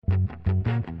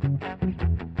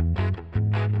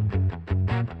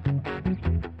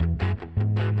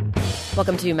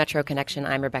Welcome to Metro Connection.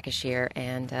 I'm Rebecca Shear,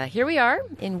 and here we are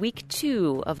in week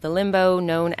 2 of the limbo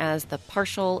known as the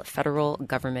partial federal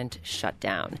government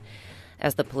shutdown.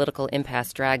 As the political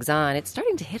impasse drags on, it's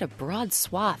starting to hit a broad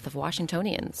swath of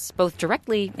Washingtonians, both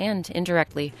directly and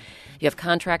indirectly. You have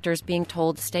contractors being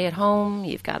told to stay at home.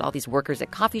 You've got all these workers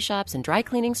at coffee shops and dry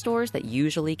cleaning stores that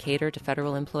usually cater to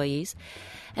federal employees.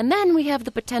 And then we have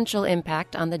the potential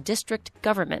impact on the district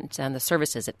government and the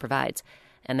services it provides.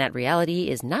 And that reality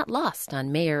is not lost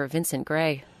on Mayor Vincent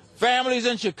Gray. Families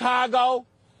in Chicago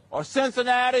or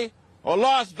Cincinnati or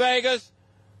Las Vegas,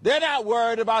 they're not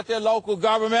worried about their local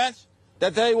governments,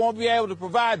 that they won't be able to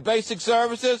provide basic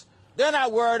services. They're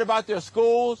not worried about their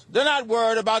schools. They're not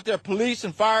worried about their police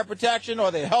and fire protection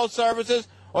or their health services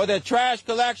or their trash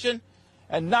collection.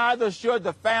 And neither should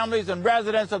the families and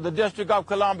residents of the District of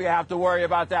Columbia have to worry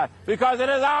about that, because it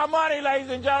is our money, ladies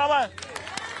and gentlemen.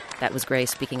 That was Gray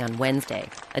speaking on Wednesday,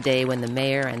 a day when the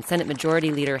mayor and Senate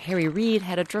Majority Leader Harry Reid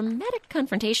had a dramatic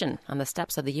confrontation on the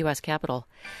steps of the U.S. Capitol.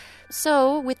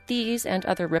 So, with these and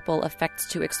other ripple effects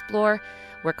to explore,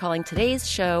 we're calling today's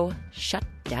show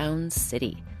Shutdown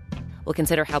City. We'll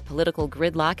consider how political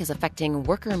gridlock is affecting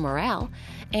worker morale,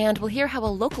 and we'll hear how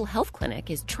a local health clinic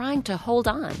is trying to hold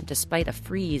on despite a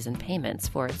freeze in payments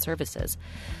for its services.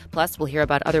 Plus, we'll hear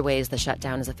about other ways the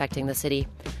shutdown is affecting the city,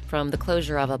 from the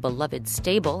closure of a beloved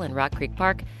stable in Rock Creek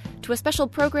Park to a special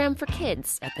program for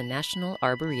kids at the National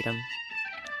Arboretum.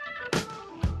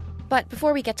 But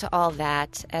before we get to all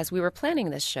that, as we were planning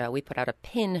this show, we put out a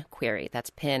PIN query. That's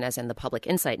PIN as in the Public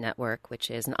Insight Network,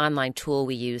 which is an online tool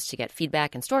we use to get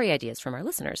feedback and story ideas from our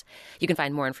listeners. You can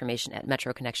find more information at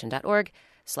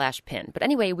metroconnection.org/PIN. But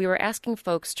anyway, we were asking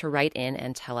folks to write in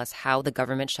and tell us how the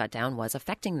government shutdown was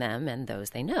affecting them and those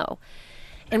they know.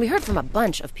 And we heard from a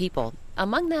bunch of people,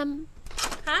 among them...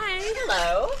 Hi.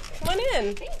 Hello. Come on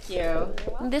in. Thank you.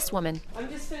 This woman. I'm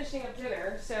just finishing up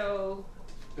dinner, so...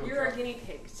 You're our guinea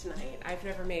pig tonight. I've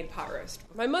never made pot roast.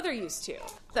 My mother used to.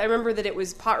 I remember that it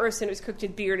was pot roast and it was cooked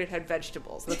in beer and it had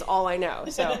vegetables. That's all I know.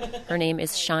 So her name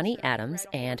is Shawnee Adams,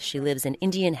 and she lives in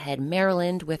Indian Head,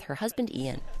 Maryland, with her husband,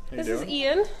 Ian. This is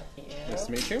Ian. Yeah. Nice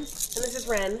to meet you. And this is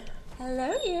Ren.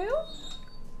 Hello, you.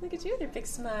 Look at you with your big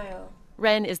smile.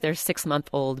 Ren is their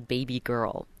 6-month-old baby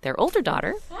girl. Their older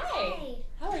daughter... Hi.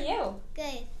 How are you?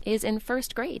 Good. ...is in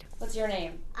 1st grade. What's your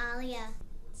name? Alia.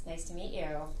 Nice to meet you.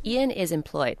 Ian is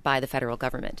employed by the federal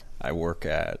government. I work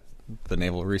at the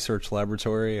Naval Research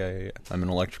Laboratory. I'm an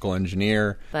electrical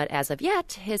engineer. But as of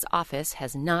yet, his office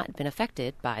has not been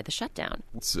affected by the shutdown.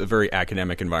 It's a very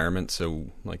academic environment, so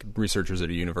like researchers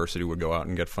at a university would go out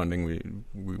and get funding.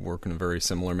 We work in a very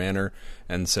similar manner,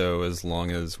 and so as long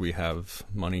as we have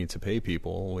money to pay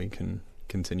people, we can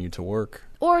continue to work.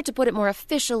 Or to put it more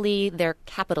officially, they're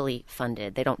capitally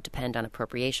funded. They don't depend on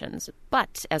appropriations.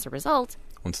 But as a result...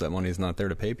 Once that money's not there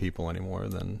to pay people anymore,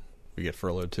 then we get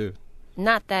furloughed too.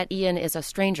 Not that Ian is a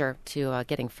stranger to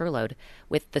getting furloughed.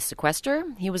 With the sequester,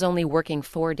 he was only working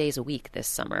 4 days a week this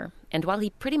summer. And while he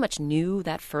pretty much knew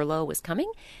that furlough was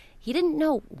coming, he didn't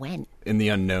know when. In the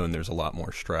unknown, there's a lot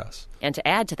more stress. And to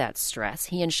add to that stress,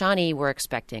 he and Shawnee were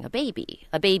expecting a baby.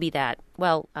 A baby that,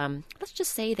 well, let's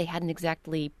just say they hadn't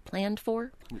exactly planned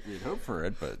for. We'd hope for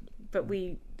it, but... But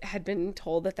we had been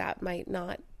told that might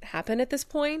not happen at this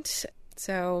point.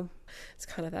 So it's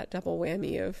kind of that double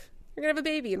whammy of, you're going to have a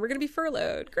baby and we're going to be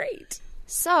furloughed. Great.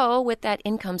 So with that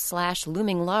income slash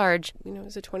looming large, it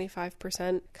was a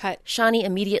 25% cut. Shawnee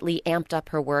immediately amped up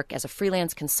her work as a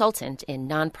freelance consultant in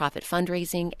nonprofit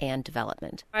fundraising and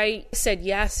development. I said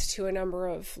yes to a number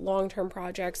of long-term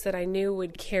projects that I knew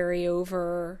would carry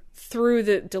over through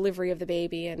the delivery of the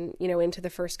baby and, into the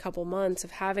first couple months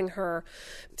of having her.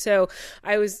 So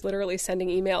I was literally sending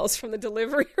emails from the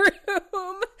delivery room.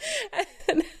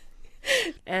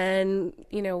 And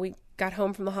we got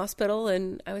home from the hospital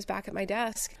and I was back at my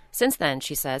desk. Since then,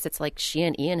 she says, it's like she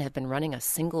and Ian have been running a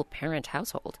single-parent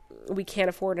household. We can't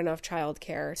afford enough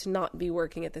childcare to not be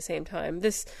working at the same time.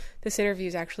 This interview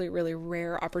is actually a really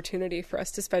rare opportunity for us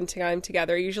to spend time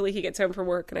together. Usually he gets home from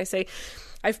work and I say,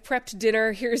 I've prepped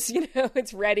dinner. Here's,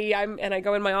 it's ready. And I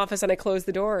go in my office and I close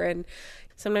the door. And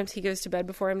sometimes he goes to bed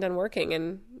before I'm done working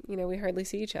and, we hardly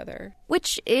see each other.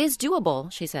 Which is doable,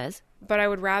 she says. But I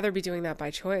would rather be doing that by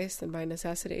choice than by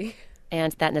necessity.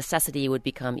 And that necessity would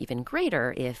become even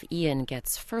greater if Ian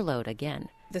gets furloughed again.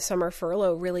 The summer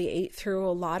furlough really ate through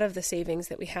a lot of the savings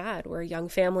that we had. We're a young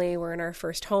family. We're in our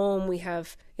first home. We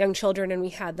have young children, and we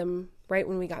had them right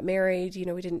when we got married.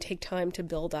 We didn't take time to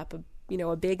build up a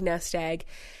big nest egg.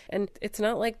 And it's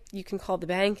not like you can call the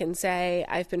bank and say,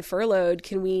 I've been furloughed.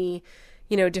 Can we,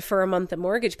 defer a month of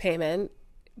mortgage payment?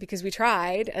 Because we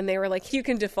tried, and they were like, you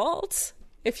can default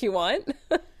if you want.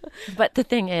 But the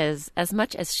thing is, as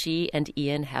much as she and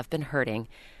Ian have been hurting,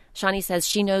 Shawnee says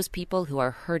she knows people who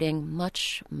are hurting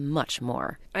much, much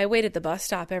more. I wait at the bus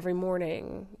stop every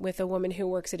morning with a woman who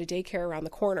works at a daycare around the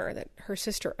corner that her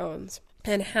sister owns.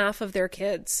 And half of their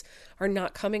kids are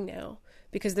not coming now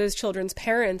because those children's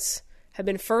parents have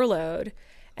been furloughed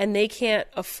and they can't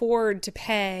afford to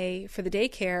pay for the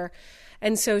daycare.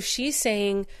 And so she's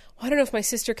saying, well, I don't know if my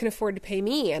sister can afford to pay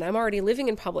me, and I'm already living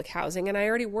in public housing and I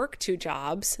already work 2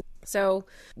 jobs. So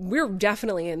we're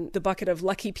definitely in the bucket of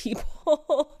lucky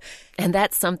people. And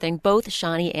that's something both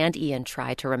Shawnee and Ian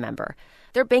try to remember.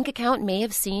 Their bank account may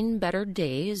have seen better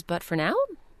days, but for now,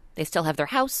 they still have their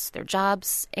house, their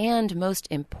jobs, and most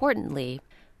importantly,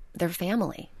 their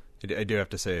family. I do have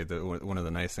to say that one of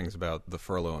the nice things about the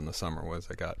furlough in the summer was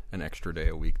I got an extra day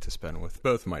a week to spend with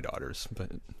both my daughters. But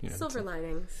silver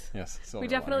linings. Yes, silver we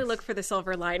definitely linings. look for the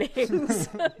silver linings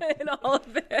in all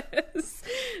of this.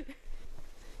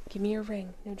 Give me your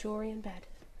ring. No jewelry in bed.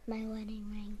 My wedding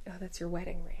ring. Oh, that's your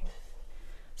wedding ring.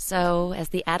 So, as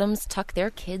the Adams tuck their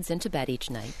kids into bed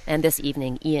each night, and this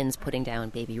evening Ian's putting down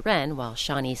baby Wren while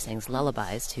Shawnee sings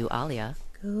lullabies to Alia.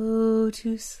 Go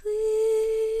to sleep,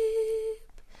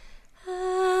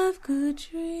 have good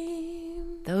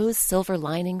dreams. Those silver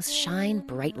linings shine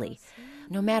brightly,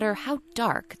 no matter how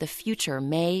dark the future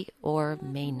may or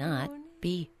may not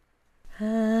be.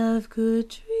 Have good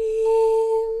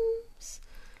dreams,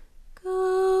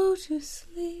 go to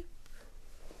sleep.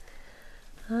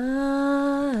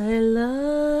 I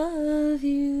love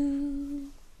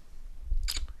you.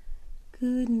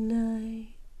 Good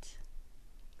night.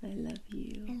 I love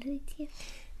you. I love you.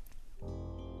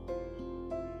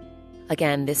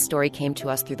 Again, this story came to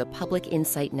us through the Public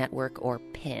Insight Network, or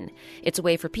PIN. It's a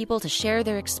way for people to share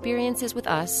their experiences with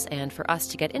us and for us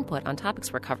to get input on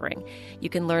topics we're covering. You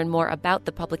can learn more about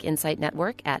the Public Insight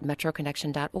Network at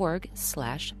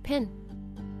metroconnection.org/PIN.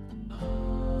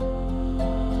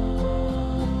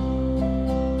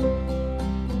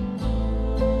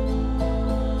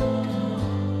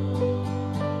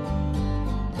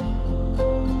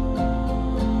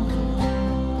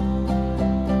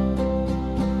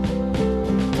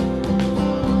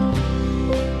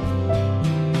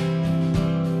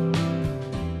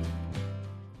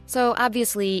 So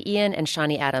obviously, Ian and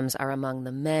Shawnee Adams are among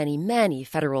the many, many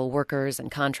federal workers and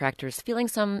contractors feeling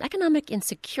some economic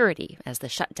insecurity as the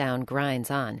shutdown grinds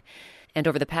on. And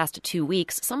over the past 2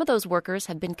 weeks, some of those workers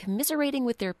have been commiserating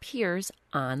with their peers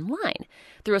online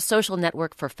through a social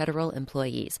network for federal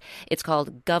employees. It's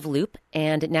called GovLoop,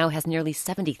 and it now has nearly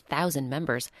 70,000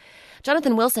 members.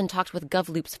 Jonathan Wilson talked with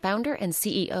GovLoop's founder and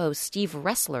CEO, Steve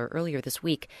Ressler, earlier this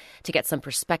week to get some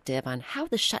perspective on how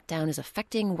the shutdown is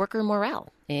affecting worker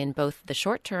morale in both the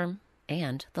short term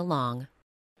and the long.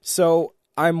 So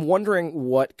I'm wondering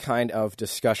what kind of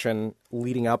discussion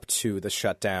leading up to the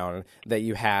shutdown that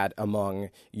you had among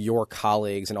your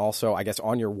colleagues and also, I guess,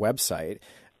 on your website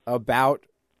about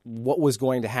what was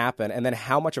going to happen and then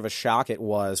how much of a shock it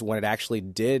was when it actually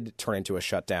did turn into a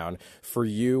shutdown for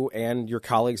you and your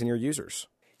colleagues and your users.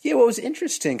 Yeah, well, it was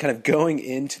interesting kind of going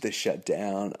into the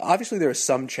shutdown. Obviously, there was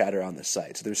some chatter on the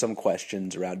site. So there's some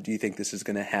questions around, do you think this is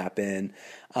going to happen?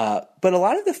 But a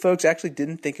lot of the folks actually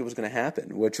didn't think it was going to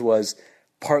happen, which was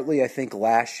partly, I think,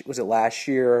 last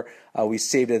year? We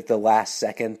saved it at the last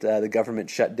second. The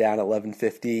government shut down at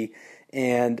 11:50.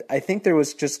 And I think there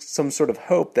was just some sort of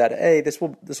hope that, hey, this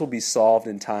will be solved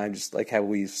in time, just like how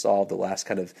we solved the last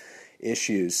kind of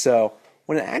issues. So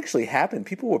when it actually happened,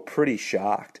 people were pretty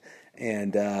shocked.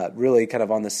 And really kind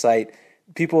of on the site,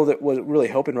 people that were really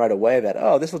hoping right away that,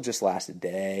 oh, this will just last a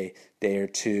day or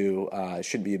two, it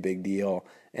shouldn't be a big deal.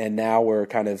 And now we're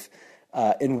kind of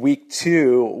in week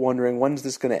 2 wondering, when's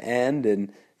this going to end?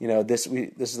 And this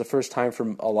is the first time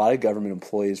for a lot of government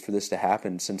employees for this to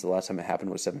happen since the last time it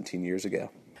happened was 17 years ago.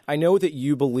 I know that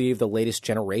you believe the latest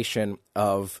generation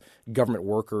of government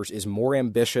workers is more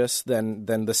ambitious than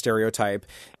the stereotype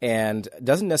and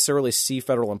doesn't necessarily see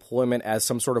federal employment as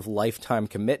some sort of lifetime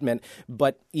commitment,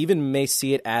 but even may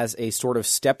see it as a sort of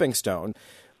stepping stone.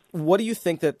 What do you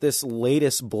think that this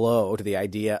latest blow to the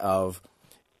idea of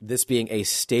this being a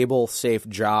stable, safe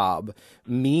job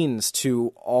means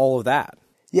to all of that?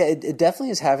 Yeah, it definitely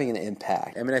is having an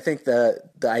impact. I mean, I think the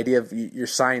idea of you're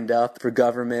signed up for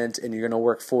government and you're going to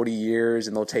work 40 years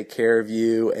and they'll take care of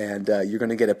you and you're going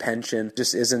to get a pension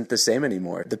just isn't the same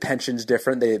anymore. The pension's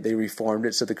different. They reformed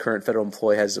it so the current federal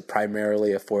employee has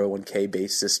primarily a 401k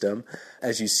based system,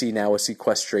 as you see now with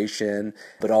sequestration,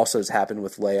 but also has happened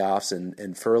with layoffs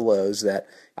and furloughs. That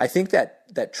I think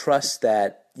that trust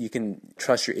that you can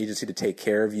trust your agency to take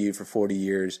care of you for 40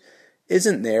 years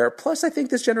isn't there. Plus, I think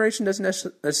this generation doesn't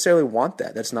necessarily want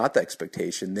that. That's not the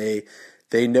expectation.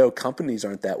 They know companies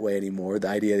aren't that way anymore. The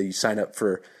idea that you sign up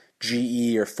for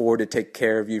GE or Ford to take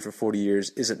care of you for 40 years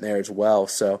isn't there as well.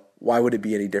 So why would it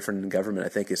be any different in government, I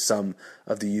think, is some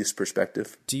of the youth's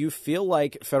perspective. Do you feel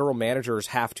like federal managers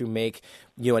have to make,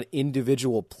 an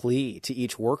individual plea to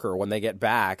each worker when they get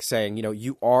back saying,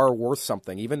 you are worth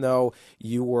something, even though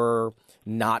you were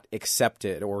not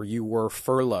accepted or you were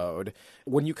furloughed?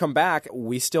 When you come back,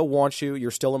 we still want you,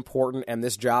 you're still important, and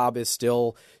this job is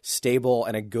still stable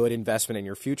and a good investment in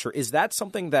your future. Is that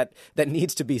something that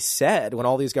needs to be said when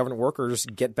all these government workers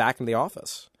get back in the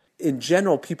office? In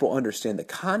general, people understand the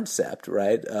concept,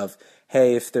 right, of,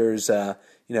 hey, if there's,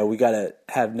 we got to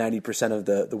have 90% of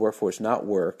the workforce not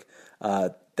work.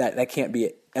 That can't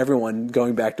be everyone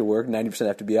going back to work. 90%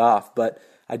 have to be off. But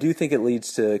I do think it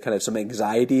leads to kind of some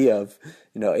anxiety of,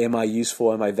 am I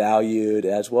useful? Am I valued?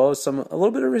 As well as a little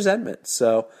bit of resentment.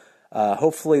 So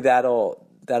hopefully that'll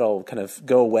kind of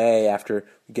go away after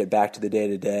we get back to the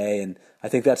day-to-day. And I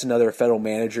think that's another federal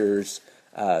manager's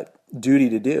duty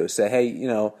to do. Say,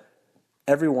 hey,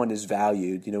 everyone is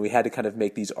valued. We had to kind of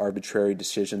make these arbitrary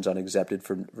decisions on accepted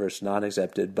versus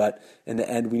non-accepted, but in the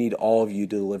end, we need all of you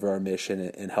to deliver our mission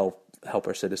and help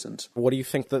our citizens. What do you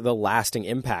think the lasting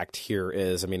impact here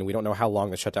is? I mean, we don't know how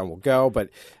long the shutdown will go, but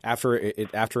after it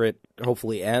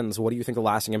hopefully ends, what do you think the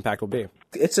lasting impact will be?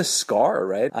 It's a scar,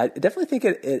 right? I definitely think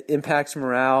it impacts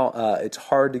morale. It's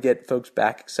hard to get folks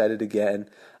back excited again.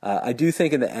 I do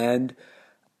think in the end,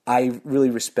 I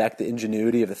really respect the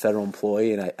ingenuity of the federal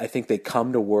employee, and I think they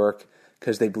come to work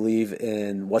because they believe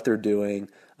in what they're doing.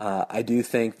 I do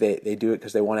think they do it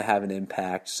because they want to have an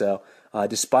impact. So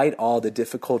despite all the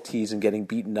difficulties and getting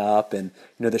beaten up and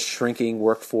the shrinking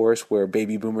workforce where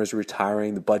baby boomers are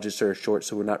retiring, the budgets are short,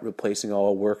 so we're not replacing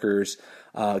all workers,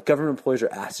 government employees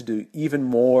are asked to do even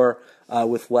more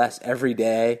with less every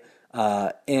day.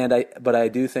 But I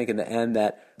do think in the end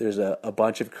that there's a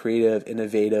bunch of creative,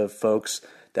 innovative folks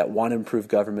that want to improve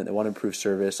government, that want to improve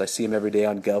service. I see them every day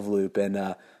on GovLoop,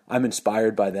 and I'm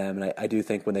inspired by them. And I do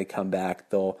think when they come back,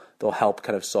 they'll help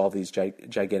kind of solve these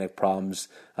gigantic problems,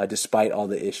 despite all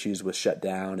the issues with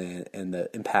shutdown and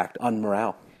the impact on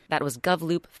morale. That was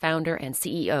GovLoop founder and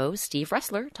CEO Steve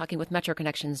Ressler talking with Metro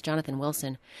Connections' Jonathan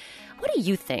Wilson. What do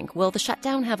you think? Will the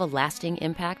shutdown have a lasting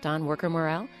impact on worker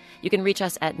morale? You can reach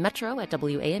us at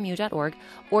metro@wamu.org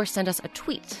or send us a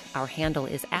tweet. Our handle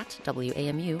is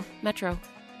 @WAMU-Metro.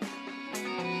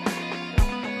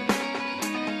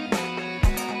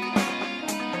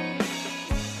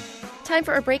 Time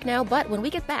for a break now, but when we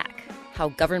get back, how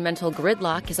governmental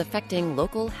gridlock is affecting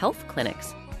local health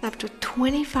clinics. After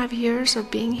 25 years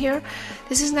of being here,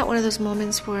 this is not one of those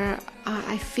moments where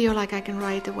I feel like I can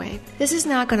ride the wave. This is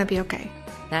not going to be okay.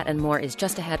 That and more is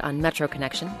just ahead on Metro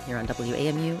Connection here on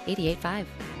WAMU 88.5.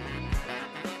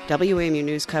 WAMU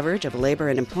News coverage of labor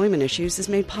and employment issues is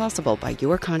made possible by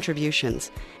your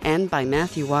contributions and by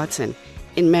Matthew Watson,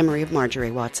 in memory of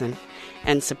Marjorie Watson.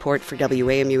 And support for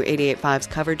WAMU 88.5's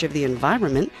coverage of the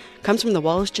environment comes from the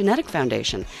Wallace Genetic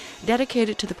Foundation,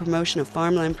 dedicated to the promotion of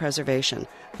farmland preservation,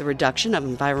 the reduction of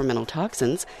environmental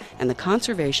toxins, and the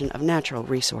conservation of natural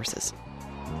resources.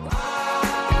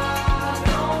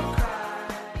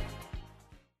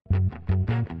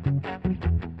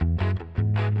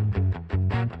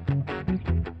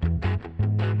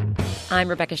 I'm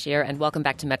Rebecca Shear, and welcome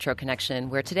back to Metro Connection,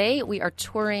 where today we are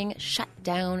touring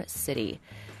Shutdown City.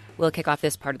 We'll kick off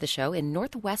this part of the show in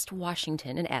Northwest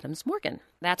Washington in Adams Morgan.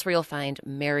 That's where you'll find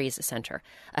Mary's Center,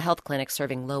 a health clinic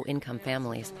serving low-income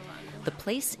families. The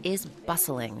place is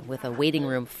bustling, with a waiting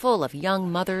room full of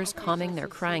young mothers calming their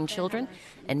crying children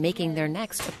and making their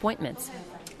next appointments.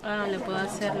 Le puedo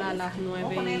hacerla a las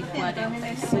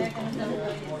 9:45.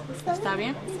 ¿Está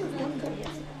bien?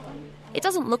 It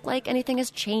doesn't look like anything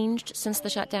has changed since the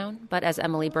shutdown, but as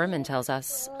Emily Berman tells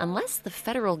us, unless the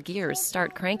federal gears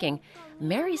start cranking,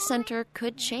 Mary's Center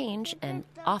could change an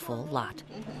awful lot.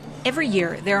 Every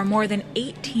year, there are more than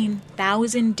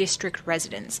 18,000 district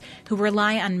residents who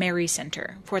rely on Mary's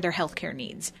Center for their healthcare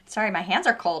needs. Sorry, my hands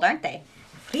are cold, aren't they?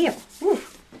 Frio.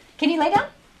 Can you lay down?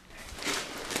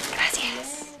 Gracias.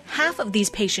 Half of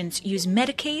these patients use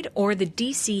Medicaid or the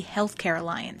DC Healthcare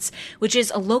Alliance, which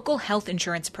is a local health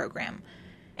insurance program.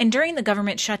 And during the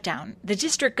government shutdown, the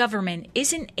district government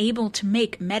isn't able to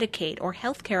make Medicaid or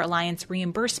Healthcare Alliance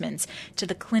reimbursements to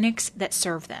the clinics that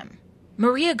serve them.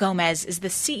 Maria Gomez is the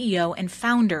CEO and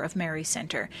founder of Mary's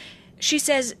Center. She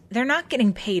says they're not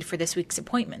getting paid for this week's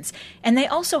appointments, and they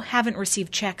also haven't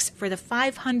received checks for the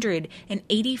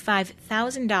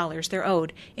 $585,000 they're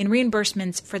owed in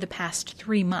reimbursements for the past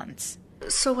 3 months.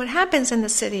 So what happens in the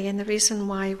city, and the reason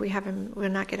why we're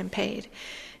not getting paid,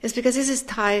 is because this is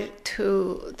tied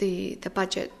to the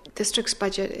budget. District's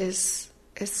budget is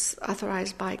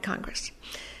authorized by Congress.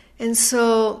 And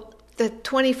so the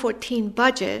 2014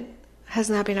 budget has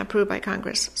not been approved by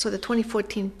Congress. So the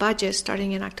 2014 budget,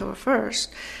 starting in October 1st,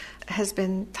 has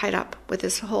been tied up with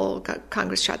this whole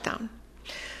Congress shutdown.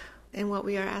 And what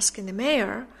we are asking the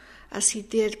mayor, as he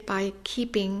did by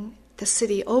keeping the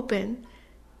city open,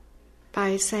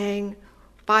 by saying,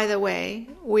 by the way,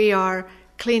 we are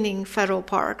cleaning federal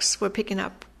parks, we're picking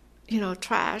up,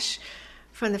 trash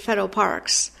from the federal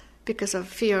parks because of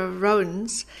fear of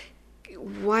rodents.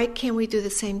 Why can't we do the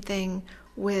same thing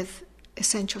with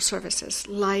essential services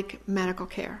like medical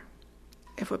care?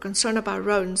 If we're concerned about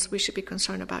rodents, we should be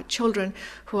concerned about children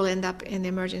who will end up in the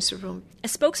emergency room. A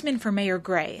spokesman for Mayor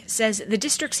Gray says the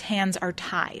district's hands are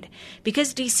tied.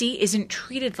 Because D.C. isn't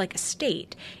treated like a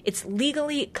state, it's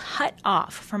legally cut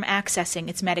off from accessing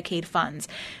its Medicaid funds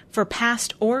for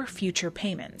past or future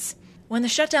payments. When the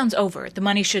shutdown's over, the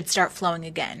money should start flowing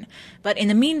again. But in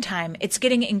the meantime, it's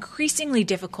getting increasingly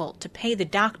difficult to pay the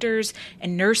doctors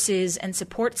and nurses and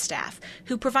support staff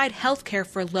who provide health care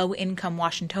for low-income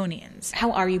Washingtonians.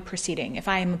 How are you proceeding? If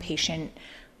I am a patient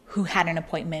who had an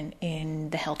appointment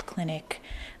in the health clinic,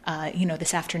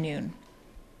 this afternoon,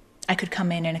 I could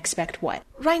come in and expect what?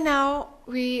 Right now,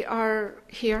 we are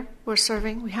here. We're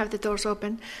serving. We have the doors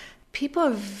open. People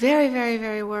are very, very,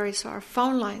 very worried. So our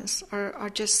phone lines are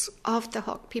just off the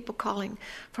hook. People calling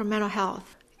for mental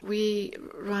health. We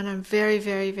run on very,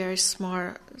 very, very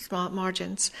small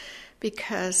margins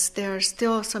because there are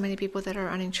still so many people that are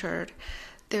uninsured.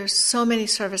 There's so many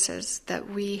services that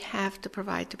we have to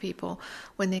provide to people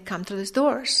when they come through these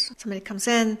doors. Somebody comes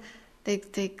in, they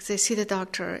see the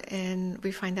doctor, and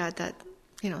we find out that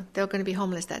they're going to be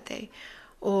homeless that day,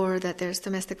 or that there's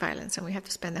domestic violence, and we have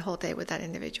to spend the whole day with that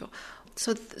individual.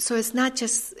 So it's not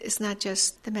just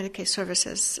the Medicaid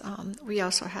services. We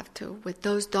also have to, with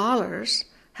those dollars,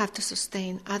 have to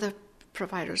sustain other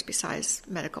providers besides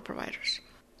medical providers.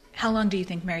 How long do you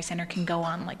think Mary Center can go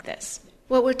on like this?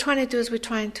 What we're trying to do is we're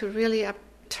trying to really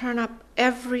turn up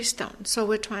every stone. So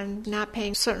we're trying not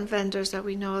paying certain vendors that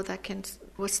we know that can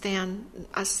withstand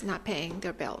us not paying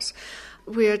their bills.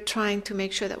 We're trying to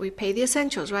make sure that we pay the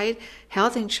essentials, right?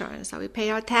 Health insurance, that we pay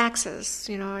our taxes,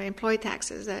 employee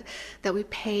taxes, that we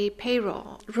pay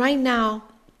payroll. Right now,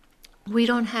 we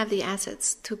don't have the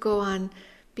assets to go on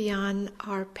beyond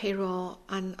our payroll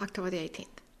on October the 18th.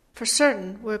 For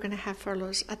certain, we're going to have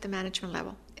furloughs at the management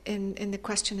level. And the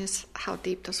question is how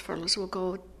deep those furloughs will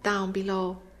go down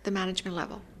below the management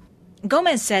level.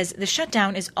 Gomez says the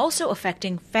shutdown is also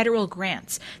affecting federal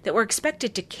grants that were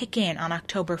expected to kick in on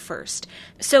October 1st.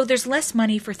 So there's less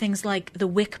money for things like the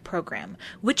WIC program,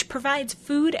 which provides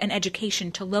food and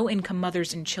education to low-income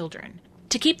mothers and children.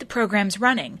 To keep the programs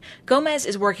running, Gomez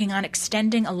is working on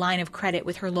extending a line of credit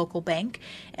with her local bank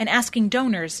and asking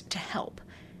donors to help.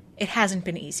 It hasn't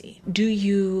been easy. Do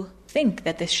you think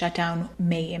that this shutdown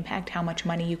may impact how much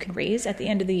money you can raise at the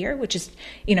end of the year, which is,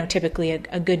 typically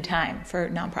a good time for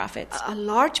nonprofits? A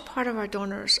large part of our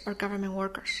donors are government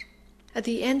workers. At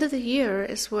the end of the year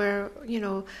is where,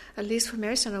 at least for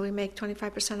Mary Center, we make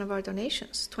 25% of our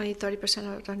donations, 20-30%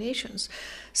 of our donations.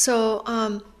 So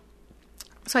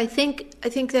I think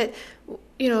that,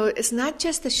 it's not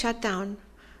just the shutdown,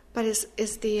 but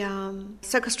it's the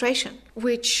sequestration,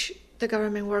 which the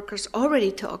government workers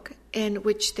already took, and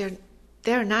which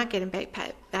they're not getting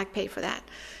back pay for that.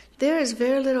 There is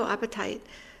very little appetite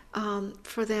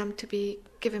for them to be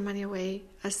giving money away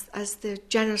as they're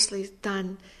generously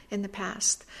done in the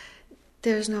past.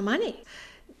 There's no money.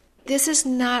 This is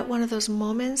not one of those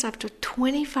moments after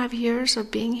 25 years of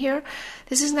being here.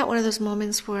 This is not one of those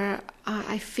moments where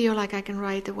I feel like I can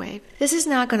ride the wave. This is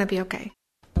not going to be okay.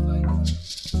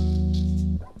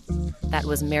 That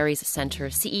was Mary's Center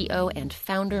CEO and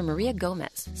founder Maria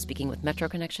Gomez speaking with Metro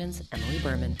Connections' Emily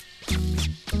Berman.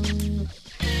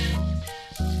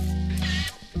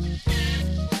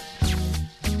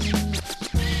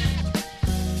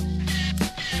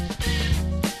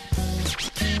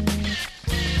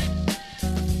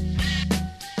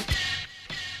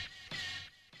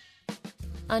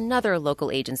 Another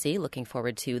local agency looking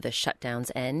forward to the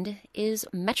shutdown's end is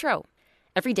Metro.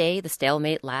 Every day the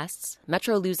stalemate lasts,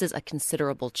 Metro loses a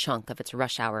considerable chunk of its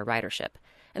rush hour ridership.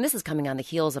 And this is coming on the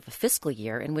heels of a fiscal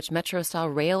year in which Metro saw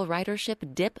rail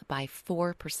ridership dip by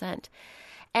 4%.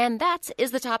 And that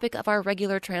is the topic of our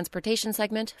regular transportation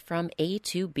segment from A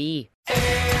to B.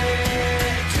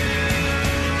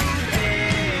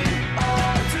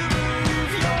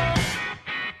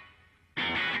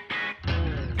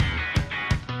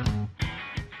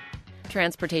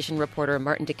 Transportation reporter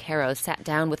Martin DeCaro sat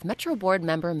down with Metro Board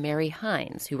member Mary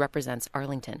Hines, who represents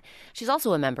Arlington. She's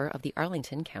also a member of the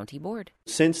Arlington County Board.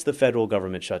 Since the federal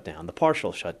government shutdown, the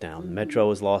partial shutdown, Metro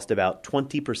has lost about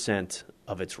 20%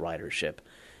 of its ridership.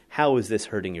 How is this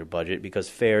hurting your budget? Because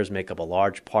fares make up a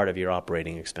large part of your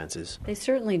operating expenses. They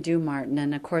certainly do, Martin.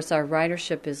 And of course, our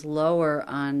ridership is lower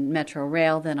on Metro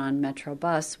Rail than on Metro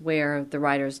Bus, where the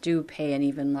riders do pay an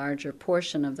even larger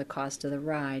portion of the cost of the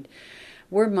ride.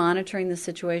 We're monitoring the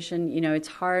situation. It's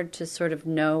hard to sort of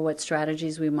know what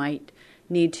strategies we might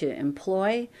need to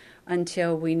employ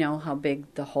until we know how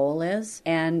big the hole is.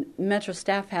 And Metro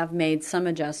staff have made some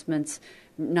adjustments,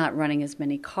 not running as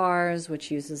many cars,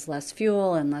 which uses less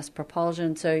fuel and less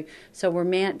propulsion. So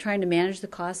we're trying to manage the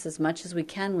costs as much as we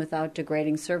can without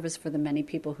degrading service for the many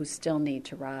people who still need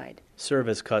to ride.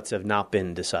 Service cuts have not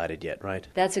been decided yet, right?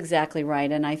 That's exactly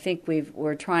right. And I think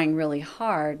we're trying really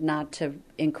hard not to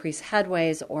increase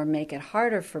headways or make it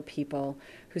harder for people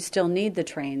who still need the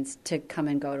trains to come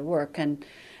and go to work. And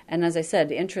as I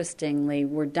said, interestingly,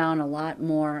 we're down a lot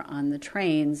more on the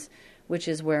trains, which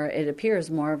is where it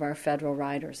appears more of our federal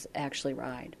riders actually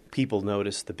ride. People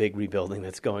notice the big rebuilding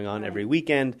that's going on every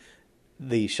weekend.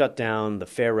 The shutdown, the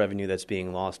fare revenue that's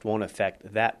being lost won't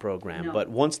affect that program. No. But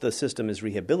once the system is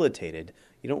rehabilitated,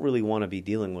 you don't really want to be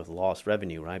dealing with lost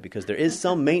revenue, right? Because there is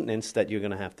some maintenance that you're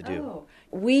going to have to do. Oh.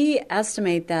 We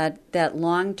estimate that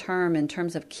long term, in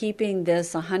terms of keeping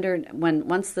this 100,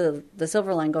 once the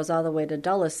Silver Line goes all the way to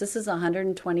Dulles, this is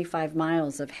 125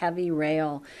 miles of heavy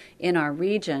rail in our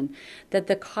region, that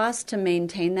the cost to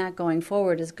maintain that going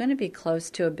forward is going to be close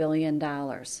to $1 billion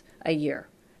a year.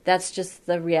 That's just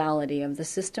the reality of the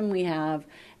system we have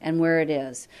and where it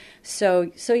is.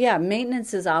 So yeah,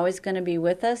 maintenance is always going to be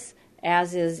with us,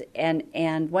 as is,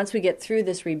 and once we get through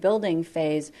this rebuilding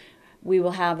phase, we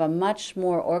will have a much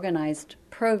more organized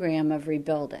program of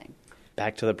rebuilding.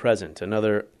 Back to the present.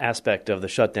 Another aspect of the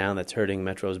shutdown that's hurting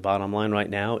Metro's bottom line right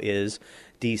now is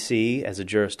D.C., as a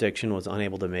jurisdiction, was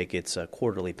unable to make its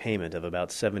quarterly payment of about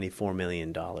 $74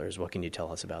 million. What can you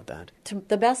tell us about that? To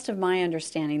the best of my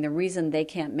understanding, the reason they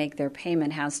can't make their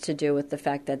payment has to do with the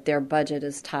fact that their budget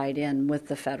is tied in with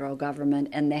the federal government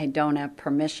and they don't have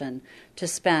permission to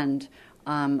spend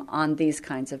on these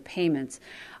kinds of payments.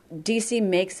 D.C.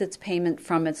 makes its payment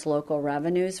from its local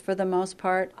revenues for the most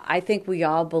part. I think we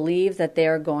all believe that they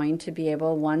are going to be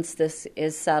able, once this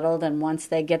is settled and once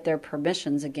they get their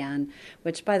permissions again,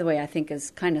 which, by the way, I think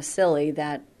is kind of silly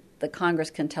that the Congress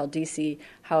can tell D.C.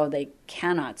 how they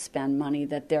cannot spend money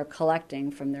that they're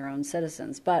collecting from their own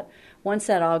citizens. But once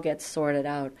that all gets sorted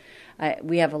out,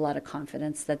 we have a lot of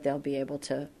confidence that they'll be able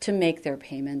to make their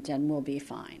payment and we'll be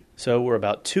fine. So we're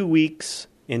about 2 weeks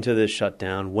into this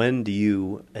shutdown. When do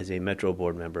you, as a Metro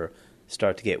Board member,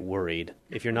 start to get worried,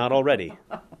 if you're not already?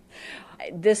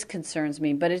 This concerns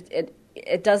me, but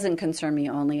it doesn't concern me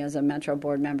only as a Metro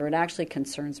Board member. It actually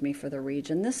concerns me for the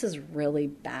region. This is really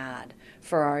bad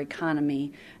for our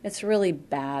economy. It's really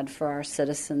bad for our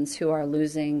citizens who are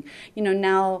losing.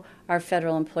 Now our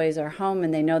federal employees are home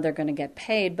and they know they're going to get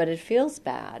paid, but it feels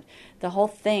bad. The whole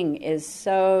thing is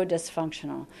so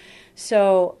dysfunctional.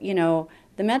 So,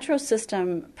 the Metro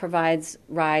system provides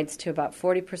rides to about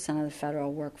 40% of the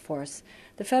federal workforce.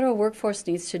 The federal workforce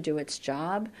needs to do its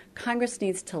job. Congress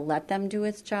needs to let them do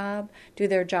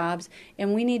their jobs,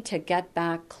 and we need to get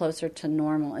back closer to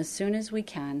normal as soon as we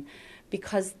can,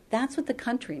 because that's what the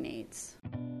country needs.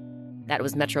 That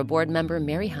was Metro Board member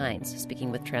Mary Hines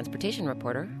speaking with transportation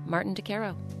reporter Martin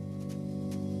DeCaro.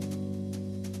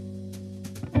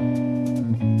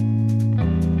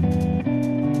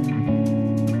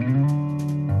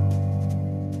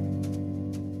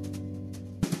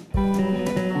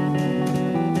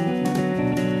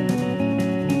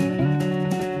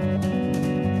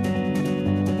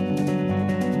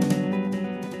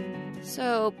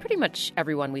 Pretty much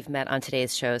everyone we've met on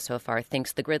today's show so far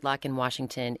thinks the gridlock in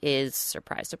Washington is,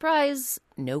 surprise, surprise,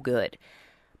 no good.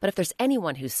 But if there's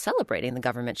anyone who's celebrating the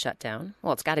government shutdown,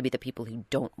 well, it's got to be the people who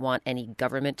don't want any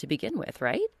government to begin with,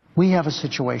 right? We have a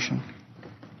situation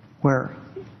where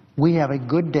we have a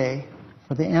good day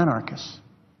for the anarchists.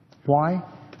 Why?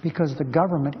 Because the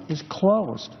government is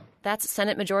closed. That's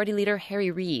Senate Majority Leader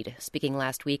Harry Reid speaking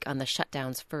last week on the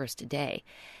shutdown's first day.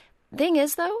 Thing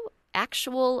is, though,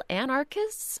 actual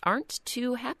anarchists aren't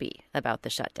too happy about the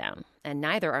shutdown, and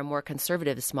neither are more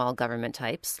conservative small government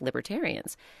types,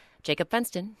 libertarians. Jacob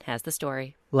Fenston has the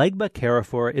story. Legba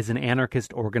Carafor is an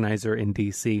anarchist organizer in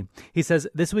D.C. He says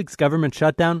this week's government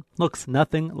shutdown looks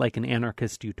nothing like an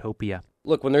anarchist utopia.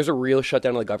 Look, when there's a real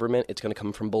shutdown of the government, it's going to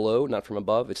come from below, not from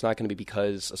above. It's not going to be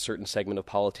because a certain segment of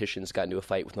politicians got into a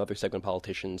fight with another segment of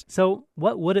politicians. So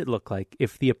what would it look like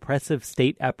if the oppressive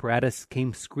state apparatus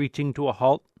came screeching to a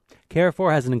halt?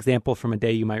 Carafor has an example from a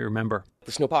day you might remember.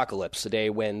 The snowpocalypse, the day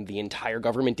when the entire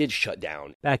government did shut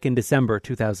down. Back in December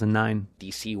 2009.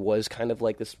 D.C. was kind of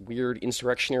like this weird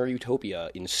insurrectionary utopia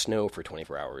in snow for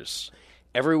 24 hours.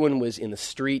 Everyone was in the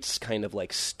streets, kind of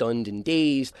like stunned and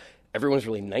dazed. Everyone was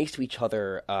really nice to each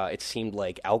other. It seemed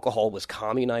like alcohol was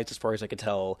communized as far as I could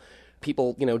tell.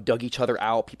 People, dug each other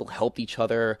out. People helped each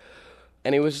other.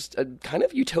 And it was a kind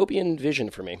of utopian vision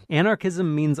for me.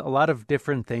 Anarchism means a lot of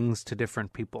different things to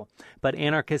different people. But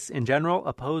anarchists in general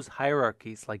oppose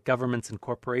hierarchies like governments and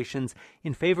corporations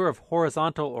in favor of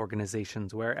horizontal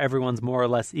organizations where everyone's more or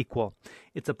less equal.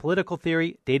 It's a political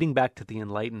theory dating back to the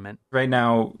Enlightenment. Right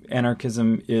now,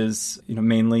 anarchism is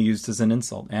mainly used as an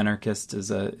insult. Anarchist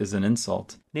is an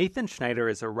insult. Nathan Schneider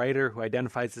is a writer who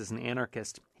identifies as an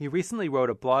anarchist. He recently wrote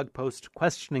a blog post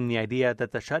questioning the idea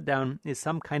that the shutdown is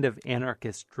some kind of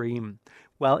anarchist dream.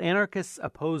 While anarchists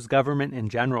oppose government in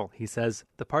general, he says,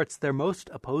 the parts they're most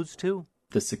opposed to?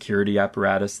 The security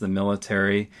apparatus, the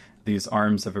military, these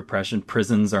arms of oppression,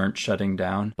 prisons aren't shutting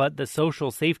down. But the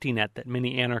social safety net that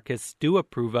many anarchists do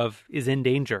approve of is in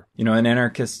danger. An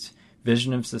anarchist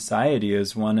vision of society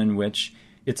is one in which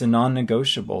it's a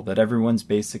non-negotiable that everyone's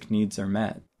basic needs are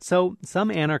met. So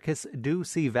some anarchists do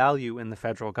see value in the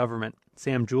federal government.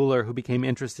 Sam Jeweler, who became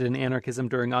interested in anarchism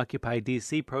during Occupy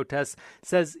D.C. protests,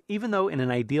 says even though in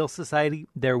an ideal society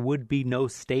there would be no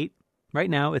state, right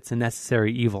now it's a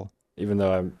necessary evil. Even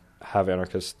though I have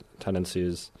anarchist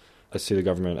tendencies, I see the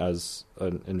government as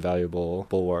an invaluable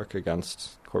bulwark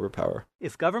against corporate power.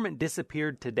 If government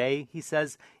disappeared today, he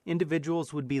says,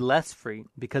 individuals would be less free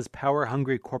because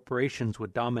power-hungry corporations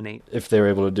would dominate. If they were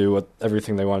able to do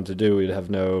everything they wanted to do, we'd have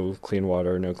no clean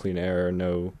water, no clean air,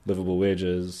 no livable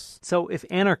wages. So if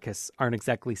anarchists aren't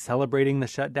exactly celebrating the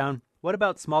shutdown, what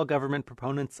about small government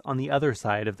proponents on the other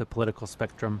side of the political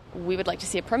spectrum? We would like to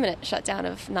see a permanent shutdown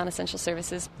of non-essential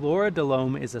services. Laura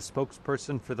DeLome is a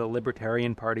spokesperson for the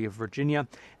Libertarian Party of Virginia,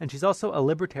 and she's also a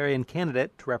Libertarian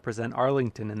candidate to represent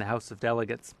Arlington in the House of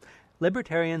Delegates.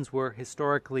 Libertarians were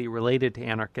historically related to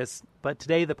anarchists, but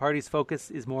today the party's focus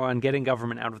is more on getting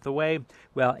government out of the way,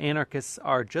 while anarchists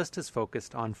are just as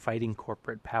focused on fighting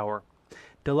corporate power.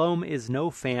 DeLome is no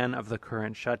fan of the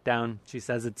current shutdown. She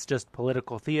says it's just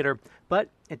political theater, but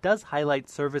it does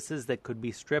highlight services that could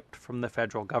be stripped from the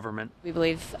federal government. We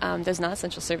believe those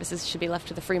non-essential services should be left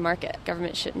to the free market.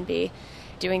 Government shouldn't be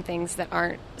doing things that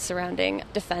aren't surrounding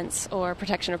defense or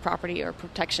protection of property or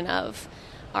protection of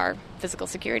our physical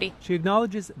security. She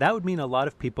acknowledges that would mean a lot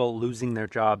of people losing their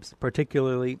jobs,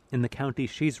 particularly in the county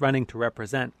she's running to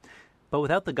represent. But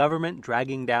without the government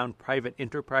dragging down private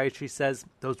enterprise, she says,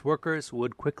 those workers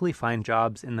would quickly find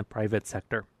jobs in the private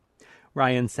sector.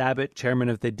 Ryan Sabat, chairman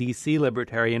of the D.C.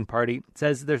 Libertarian Party,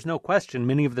 says there's no question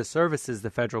many of the services the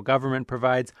federal government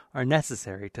provides are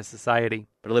necessary to society.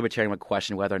 But a libertarian would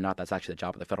question whether or not that's actually the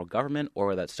job of the federal government or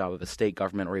whether that's the job of a state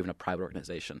government or even a private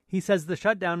organization. He says the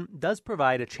shutdown does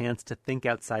provide a chance to think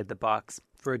outside the box.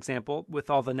 For example, with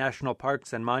all the national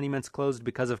parks and monuments closed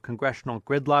because of congressional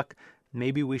gridlock,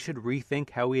 maybe we should rethink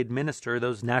how we administer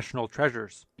those national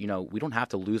treasures. We don't have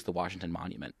to lose the Washington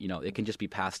Monument. It can just be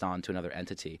passed on to another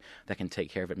entity that can take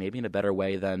care of it, maybe in a better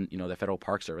way than, the Federal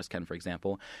Park Service can, for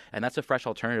example. And that's a fresh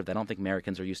alternative that I don't think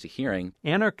Americans are used to hearing.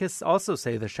 Anarchists also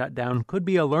say the shutdown could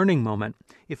be a learning moment.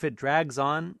 If it drags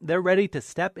on, they're ready to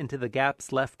step into the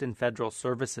gaps left in federal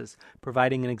services,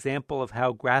 providing an example of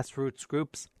how grassroots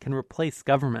groups can replace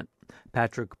government.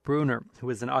 Patrick Bruner, who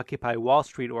is an Occupy Wall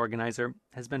Street organizer,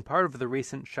 has been part of the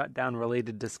recent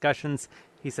shutdown-related discussions.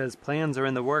 He says plans are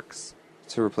in the works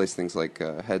to replace things like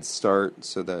Head Start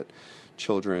so that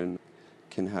children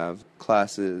can have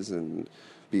classes and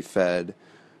be fed,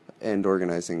 and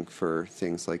organizing for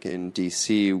things like in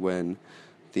D.C. when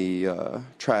the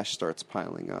trash starts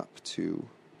piling up to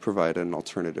provide an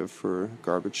alternative for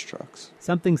garbage trucks.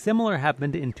 Something similar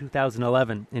happened in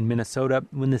 2011 in Minnesota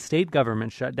when the state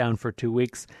government shut down for 2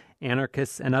 weeks.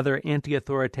 Anarchists and other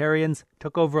anti-authoritarians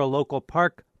took over a local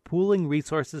park, pooling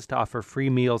resources to offer free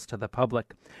meals to the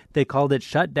public. They called it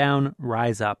Shutdown,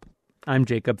 Rise Up. I'm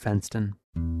Jacob Fenston.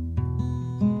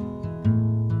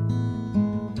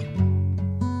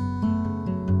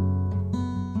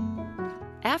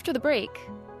 After the break,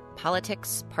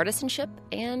 politics, partisanship,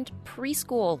 and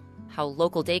preschool. how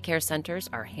local daycare centers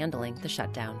are handling the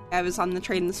shutdown. I was on the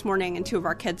train this morning and two of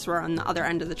our kids were on the other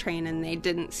end of the train and they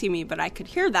didn't see me, but I could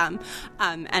hear them.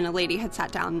 And a lady had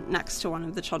sat down next to one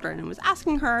of the children and was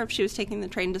asking her if she was taking the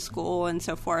train to school and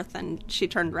so forth. And she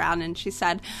turned around and she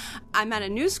said, "I'm at a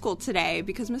new school today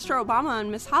because Mr. Obama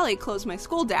and Miss Holly closed my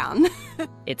school down."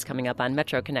 It's coming up on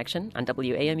Metro Connection on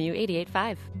WAMU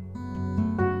 88.5.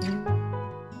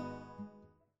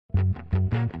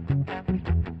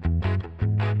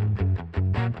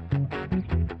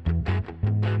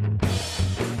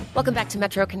 Welcome back to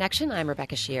Metro Connection. I'm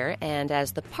Rebecca Shear, and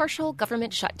as the partial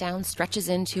government shutdown stretches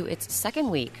into its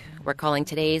second week, we're calling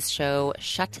today's show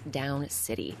Shutdown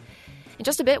City. In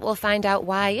just a bit, we'll find out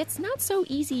why it's not so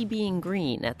easy being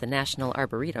green at the National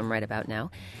Arboretum right about now,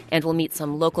 and we'll meet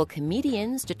some local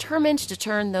comedians determined to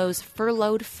turn those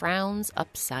furloughed frowns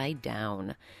upside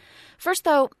down. First,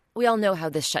 though, we all know how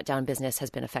this shutdown business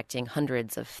has been affecting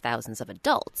hundreds of thousands of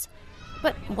adults.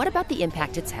 But what about the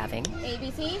impact it's having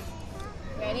ABCs?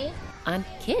 Ready? On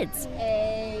kids?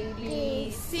 A, B,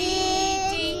 C,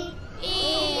 D,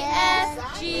 E,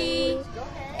 F, G,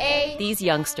 H. These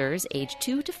youngsters, age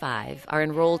 2 to 5, are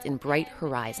enrolled in Bright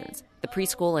Horizons, the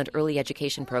preschool and early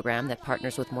education program that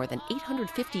partners with more than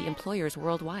 850 employers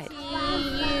worldwide,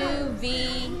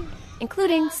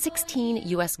 including 16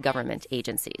 U.S. government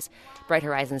agencies. Bright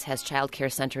Horizons has child care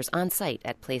centers on site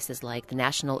at places like the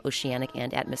National Oceanic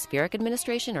and Atmospheric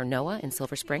Administration, or NOAA, in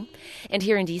Silver Spring, and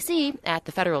here in D.C. at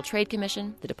the Federal Trade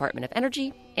Commission, the Department of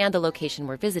Energy, and the location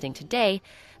we're visiting today,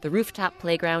 the rooftop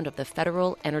playground of the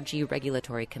Federal Energy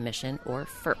Regulatory Commission, or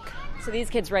FERC. So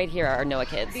these kids right here are NOAA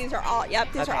kids? These are all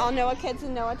NOAA kids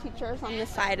and NOAA teachers on this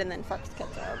side, and then FERC's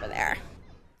kids are over there.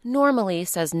 Normally,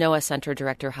 says NOAA Center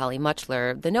Director Holly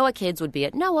Muchler, the NOAA kids would be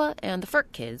at NOAA and the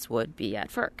FERC kids would be at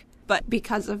FERC. But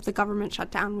because of the government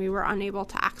shutdown, we were unable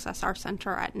to access our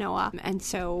center at NOAA. And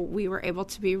so we were able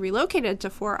to be relocated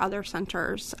to 4 other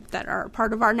centers that are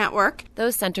part of our network.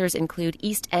 Those centers include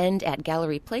East End at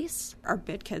Gallery Place, our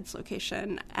Bid Kids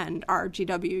location, and our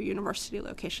GW University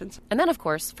locations. And then, of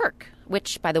course, FERC,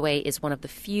 which, by the way, is one of the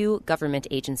few government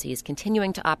agencies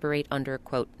continuing to operate under,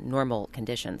 quote, normal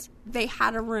conditions. They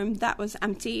had a room that was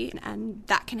empty, and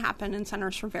that can happen in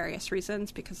centers for various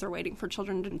reasons because they're waiting for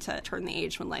children to turn the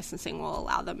age when licensing will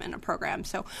allow them in a program.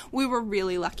 So we were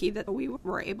really lucky that we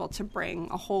were able to bring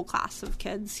a whole class of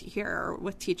kids here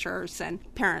with teachers, and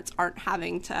parents aren't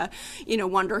having to,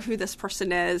 wonder who this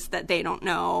person is that they don't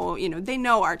know. They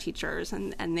know our teachers,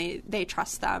 and they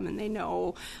trust them, and they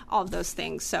know all of those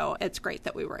things. So it's great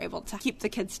that we were able to keep the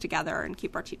kids together and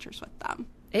keep our teachers with them.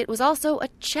 It was also a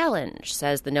challenge,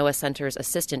 says the NOAA Center's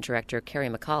Assistant Director, Carrie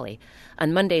McCauley.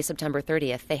 On Monday, September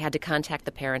 30th, they had to contact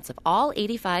the parents of all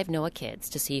 85 NOAA kids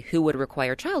to see who would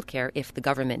require childcare if the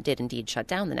government did indeed shut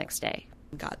down the next day.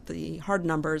 Got the hard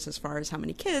numbers as far as how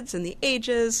many kids and the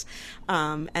ages,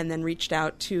 and then reached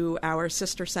out to our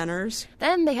sister centers.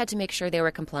 Then they had to make sure they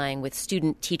were complying with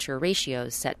student-teacher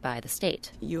ratios set by the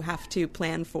state. You have to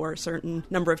plan for a certain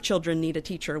number of children need a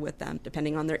teacher with them.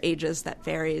 Depending on their ages, that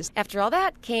varies. After all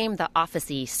that came the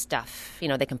office-y stuff.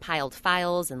 They compiled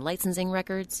files and licensing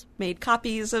records. Made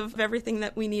copies of everything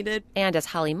that we needed. And as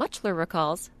Holly Muchler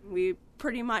recalls, we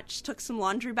pretty much took some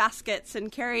laundry baskets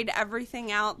and carried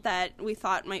everything out that we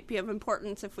thought might be of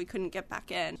importance if we couldn't get back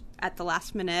in. At the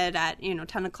last minute, at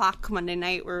 10 o'clock Monday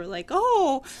night, we were like,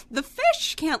 oh, the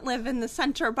fish can't live in the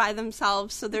center by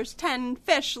themselves, so there's 10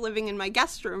 fish living in my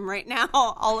guest room right now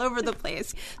all over the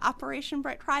place. Operation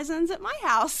Bright Horizons at my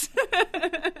house.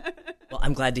 Well,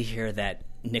 I'm glad to hear that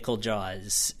Nickel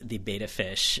Jaws, the beta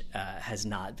fish, has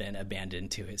not been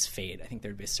abandoned to his fate. I think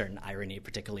there'd be a certain irony,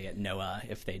 particularly at NOAA,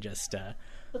 if they just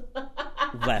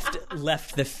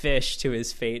left the fish to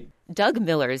his fate. Doug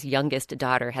Miller's youngest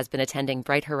daughter has been attending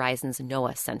Bright Horizons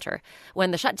NOAA Center.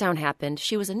 When the shutdown happened,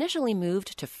 she was initially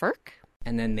moved to FERC.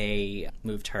 And then they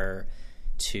moved her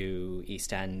to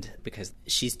East End because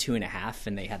she's 2.5,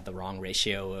 and they had the wrong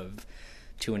ratio of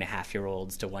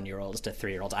 2.5-year-olds to 1-year-olds to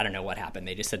 3-year-olds. I don't know what happened.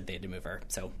 They just said they had to move her.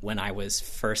 So when I was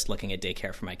first looking at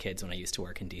daycare for my kids when I used to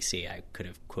work in D.C., I could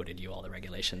have quoted you all the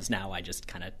regulations. Now I just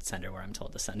kind of send her where I'm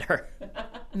told to send her.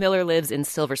 Miller lives in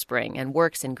Silver Spring and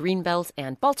works in Greenbelt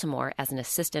and Baltimore as an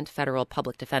assistant federal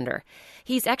public defender.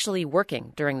 He's actually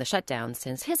working during the shutdown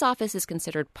since his office is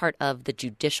considered part of the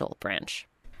judicial branch.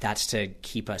 That's to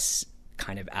keep us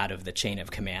kind of out of the chain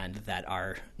of command that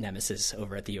our nemesis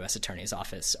over at the U.S. Attorney's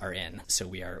Office are in. So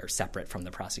we are separate from the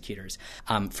prosecutors.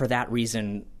 For that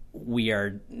reason, we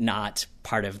are not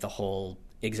part of the whole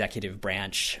executive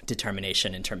branch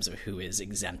determination in terms of who is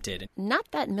exempted. Not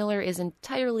that Miller is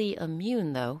entirely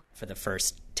immune, though. For the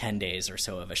first 10 days or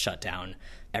so of a shutdown,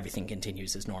 everything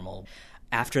continues as normal.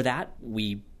 After that,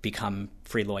 we become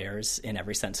free lawyers in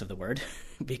every sense of the word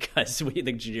because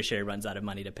the judiciary runs out of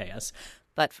money to pay us.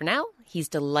 But for now, he's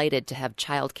delighted to have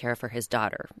childcare for his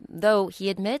daughter, though he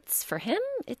admits for him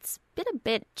it's been a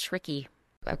bit tricky.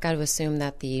 I've got to assume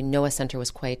that the Noah Center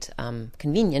was quite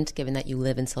convenient, given that you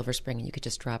live in Silver Spring and you could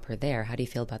just drop her there. How do you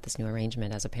feel about this new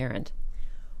arrangement as a parent?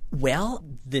 Well,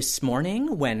 this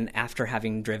morning, when after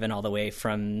having driven all the way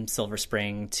from Silver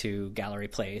Spring to Gallery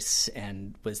Place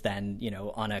and was then,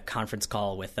 on a conference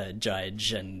call with a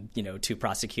judge and, 2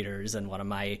 prosecutors and one of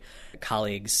my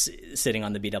colleagues sitting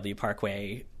on the BW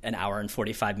Parkway an hour and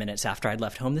 45 minutes after I'd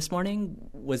left home this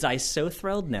morning, was I so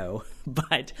thrilled? No.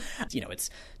 But, it's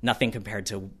nothing compared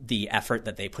to the effort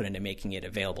that they put into making it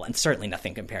available, and certainly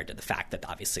nothing compared to the fact that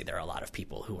obviously there are a lot of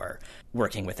people who are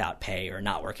working without pay or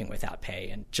not working without pay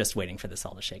and just waiting for this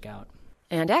all to shake out.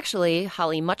 And actually,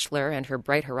 Holly Muchler and her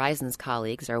Bright Horizons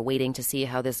colleagues are waiting to see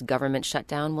how this government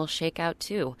shutdown will shake out,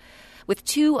 too. With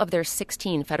 2 of their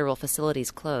 16 federal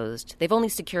facilities closed, they've only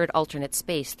secured alternate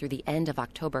space through the end of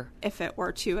October. If it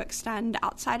were to extend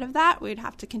outside of that, we'd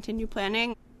have to continue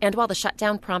planning. And while the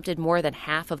shutdown prompted more than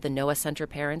half of the Noah Center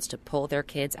parents to pull their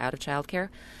kids out of childcare,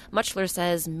 Muchler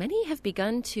says many have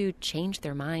begun to change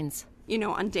their minds.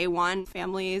 On day one,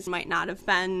 families might not have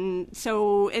been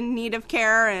so in need of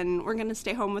care and we're going to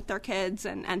stay home with their kids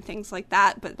and things like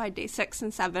that. But by day 6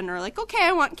 and 7 are like, okay,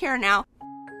 I want care now.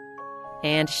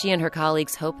 And she and her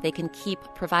colleagues hope they can keep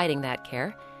providing that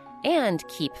care and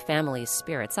keep families'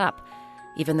 spirits up,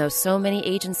 even though so many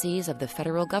agencies of the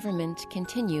federal government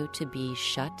continue to be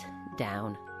shut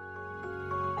down.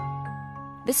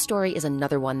 This story is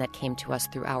another one that came to us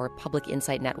through our Public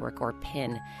Insight Network, or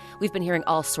PIN. We've been hearing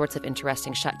all sorts of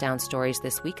interesting shutdown stories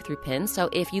this week through PIN,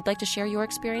 so if you'd like to share your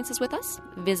experiences with us,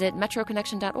 visit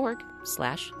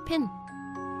metroconnection.org/PIN.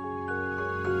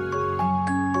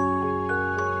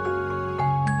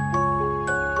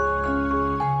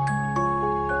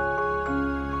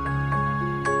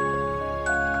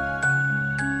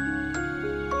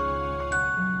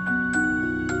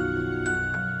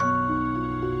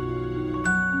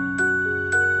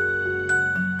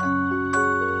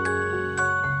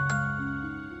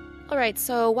 All right,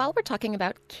 so while we're talking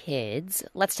about kids,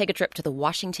 let's take a trip to the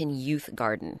Washington Youth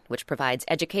Garden, which provides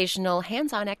educational,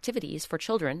 hands-on activities for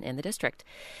children in the district.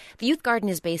 The Youth Garden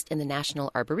is based in the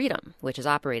National Arboretum, which is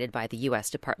operated by the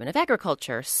U.S. Department of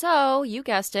Agriculture, so, you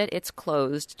guessed it, it's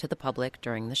closed to the public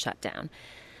during the shutdown.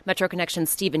 Metro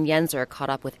Connection's Stephen Yenzer caught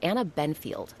up with Anna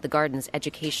Benfield, the garden's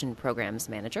education programs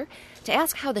manager, to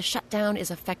ask how the shutdown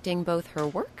is affecting both her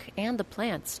work and the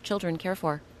plants children care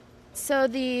for. So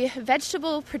the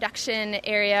vegetable production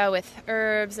area with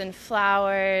herbs and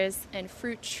flowers and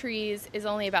fruit trees is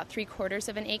only about 3/4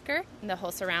 of an acre, and the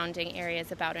whole surrounding area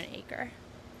is about an acre.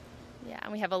 Yeah,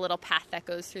 and we have a little path that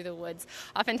goes through the woods.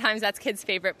 Oftentimes that's kids'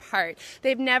 favorite part.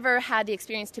 They've never had the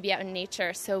experience to be out in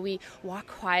nature, so we walk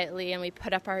quietly and we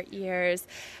put up our ears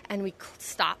and we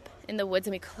stop in the woods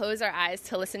and we close our eyes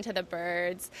to listen to the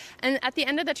birds. And at the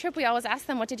end of the trip, we always ask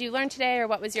them, what did you learn today, or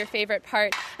what was your favorite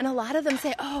part? And a lot of them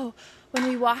say, when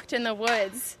we walked in the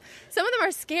woods. Some of them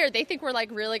are scared. They think we're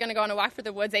really going to go on a walk for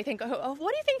the woods. They think, what do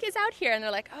you think is out here? And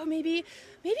they're like, maybe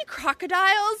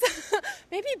crocodiles,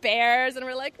 maybe bears. And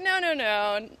we're like,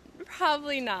 no,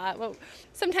 probably not. Well,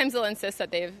 sometimes they'll insist that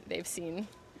they've seen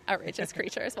outrageous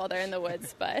creatures while they're in the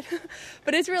woods, but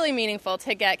it's really meaningful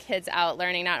to get kids out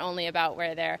learning not only about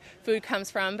where their food comes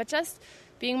from, but just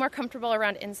being more comfortable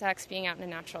around insects, being out in a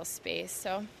natural space.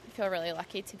 So I feel really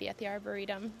lucky to be at the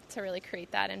Arboretum to really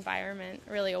create that environment,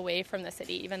 really away from the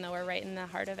city, even though we're right in the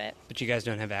heart of it. But you guys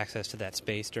don't have access to that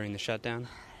space during the shutdown?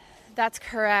 That's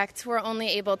correct. We're only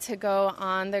able to go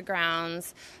on the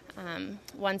grounds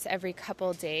once every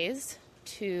couple days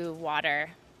to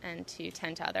water and to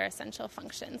tend to other essential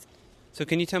functions. So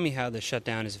can you tell me how the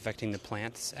shutdown is affecting the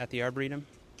plants at the Arboretum?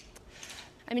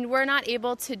 We're not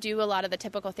able to do a lot of the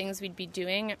typical things we'd be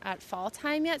doing at fall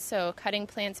time yet, so cutting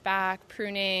plants back,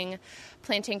 pruning,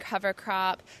 planting cover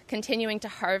crop, continuing to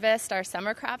harvest our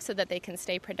summer crops so that they can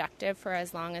stay productive for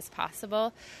as long as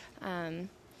possible.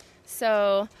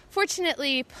 So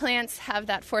fortunately, plants have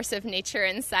that force of nature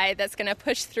inside that's going to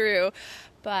push through,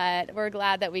 but we're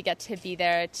glad that we get to be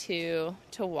there to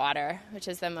water, which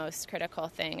is the most critical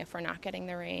thing if we're not getting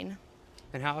the rain.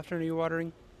 And how often are you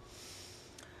watering?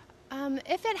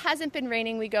 If it hasn't been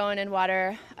raining, we go in and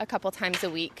water a couple times a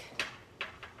week.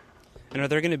 And are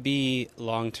there going to be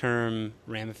long-term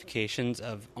ramifications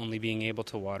of only being able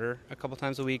to water a couple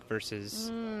times a week versus...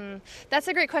 That's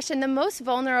a great question. The most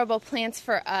vulnerable plants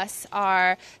for us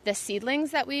are the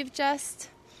seedlings that we've just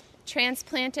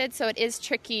transplanted, so it is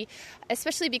tricky,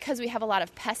 especially because we have a lot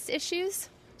of pest issues.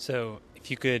 So If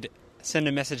you could send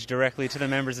a message directly to the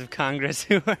members of Congress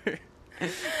who are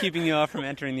keeping you all from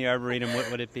entering the Arboretum, what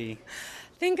would it be?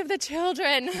 Think of the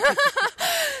children.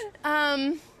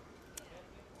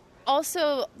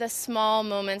 Also, the small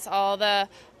moments, all the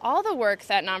work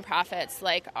that nonprofits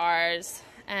like ours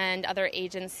and other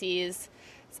agencies,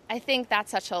 I think that's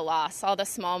such a loss. All the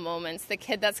small moments, the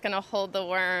kid that's going to hold the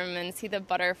worm and see the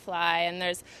butterfly, and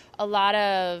there's a lot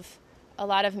of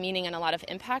meaning and a lot of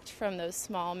impact from those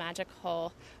small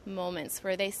magical moments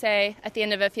where they say at the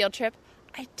end of a field trip,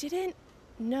 I didn't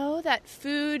know that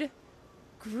food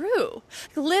grew.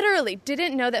 Literally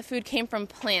didn't know that food came from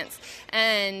plants.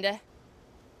 And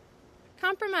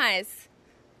compromise.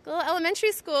 Little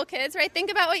elementary school kids, right?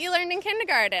 Think about what you learned in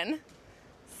kindergarten.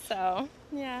 So,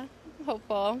 yeah, I'm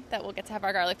hopeful that we'll get to have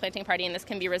our garlic planting party and this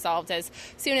can be resolved as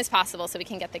soon as possible so we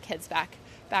can get the kids back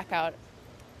out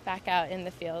in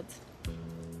the field.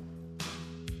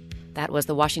 That was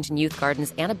the Washington Youth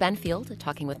Garden's Anna Benfield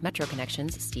talking with Metro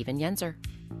Connections' Stephen Yenzer.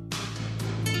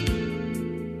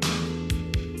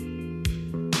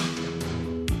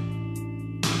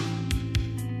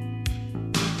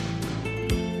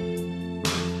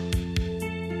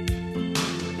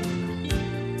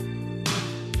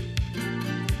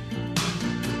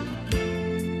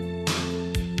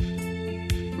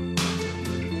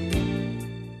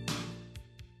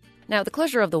 Now, the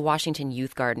closure of the Washington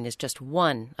Youth Garden is just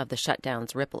one of the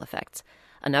shutdown's ripple effects.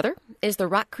 Another is the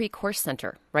Rock Creek Horse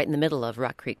Center, right in the middle of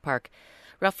Rock Creek Park.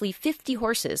 Roughly 50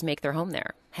 horses make their home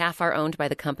there. Half are owned by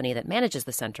the company that manages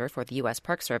the center for the U.S.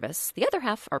 Park Service. The other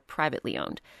half are privately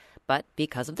owned. But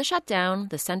because of the shutdown,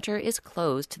 the center is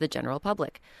closed to the general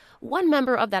public. One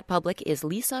member of that public is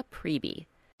Lisa Priebe.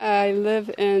 I live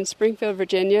in Springfield,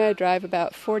 Virginia. I drive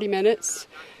about 40 minutes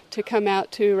to come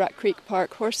out to Rock Creek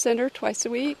Park Horse Center twice a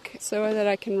week so that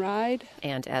I can ride.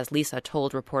 And as Lisa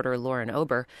told reporter Lauren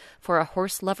Ober, for a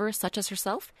horse lover such as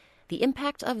herself, the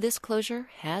impact of this closure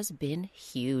has been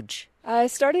huge. I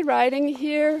started riding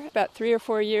here about 3 or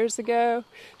 4 years ago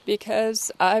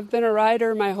because I've been a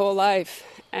rider my whole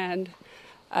life, and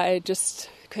I just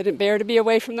couldn't bear to be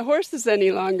away from the horses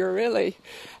any longer, really.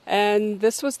 And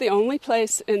this was the only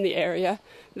place in the area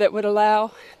that would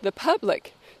allow the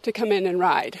public to come in and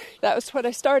ride. That was what I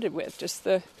started with, just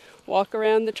the walk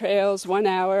around the trails 1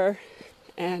 hour.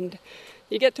 And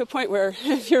you get to a point where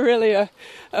if you're really a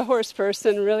horse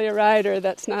person, really a rider,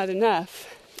 that's not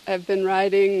enough. I've been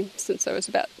riding since I was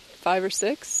about 5 or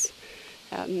 6.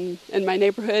 In my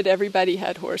neighborhood, everybody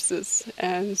had horses.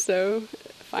 And so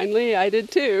finally I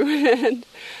did too. And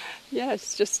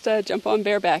yes, just jump on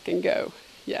bareback and go.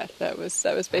 Yeah, that was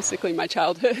basically my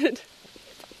childhood.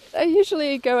 I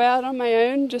usually go out on my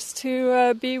own just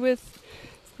to be with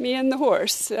me and the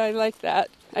horse. I like that.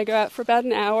 I go out for about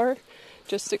an hour,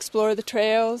 just explore the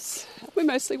trails. We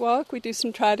mostly walk. We do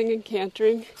some trotting and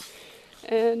cantering.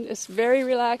 And it's very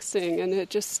relaxing, and it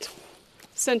just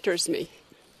centers me.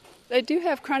 I do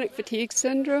have chronic fatigue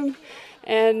syndrome,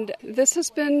 and this has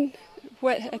been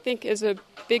what I think is a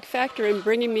big factor in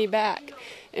bringing me back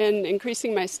and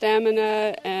increasing my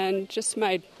stamina and just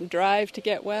my drive to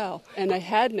get well. And I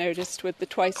had noticed with the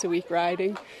twice-a-week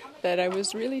riding that I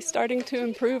was really starting to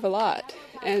improve a lot.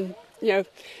 And,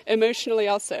 emotionally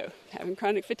also. Having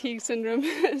chronic fatigue syndrome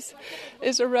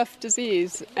is a rough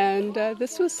disease. And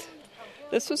this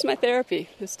was my therapy.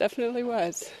 This definitely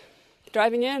was.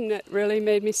 Driving in, it really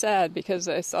made me sad because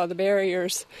I saw the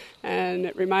barriers, and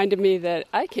it reminded me that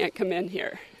I can't come in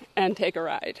here and take a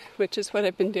ride, which is what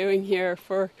I've been doing here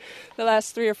for the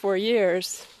last 3 or 4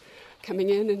 years, coming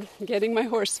in and getting my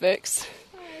horse fix.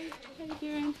 Hi, how you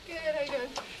doing? Good, how you doing?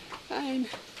 Fine.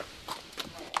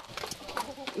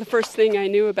 The first thing I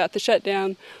knew about the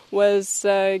shutdown was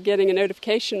getting a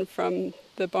notification from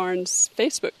the Barnes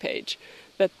Facebook page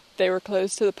that they were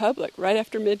closed to the public right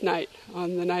after midnight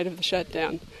on the night of the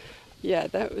shutdown. Yeah,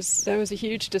 that was a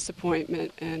huge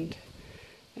disappointment, and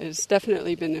it's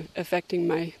definitely been affecting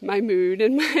my mood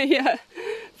and my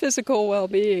physical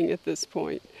well-being at this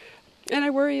point. And I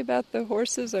worry about the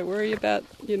horses. I worry about,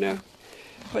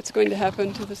 what's going to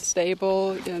happen to the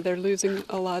stable. They're losing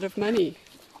a lot of money.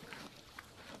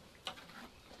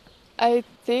 I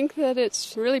think that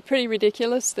it's really pretty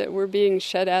ridiculous that we're being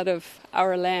shut out of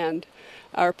our land,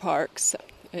 our parks.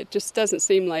 It just doesn't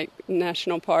seem like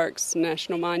national parks,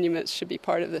 national monuments should be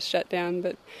part of the shutdown,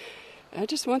 but I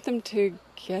just want them to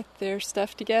get their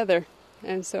stuff together,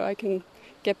 and so I can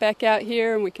get back out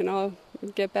here and we can all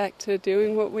get back to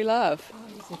doing what we love.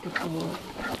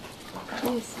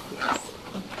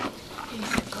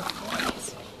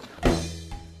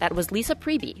 That was Lisa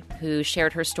Priebe, who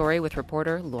shared her story with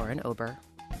reporter Lauren Ober.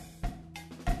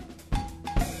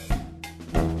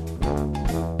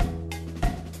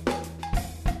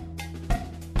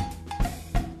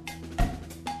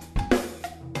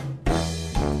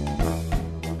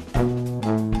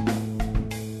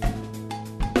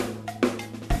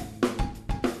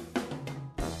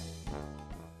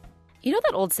 You know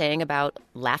that old saying about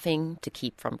laughing to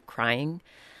keep from crying?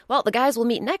 Well, the guys we'll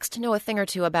meet next know a thing or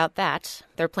two about that.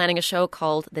 They're planning a show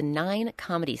called the 9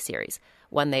 Comedy Series,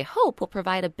 one they hope will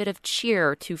provide a bit of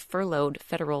cheer to furloughed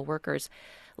federal workers.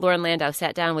 Lauren Landau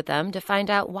sat down with them to find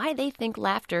out why they think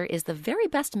laughter is the very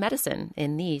best medicine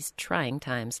in these trying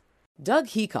times. Doug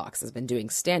Hecox has been doing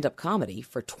stand-up comedy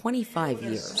for 25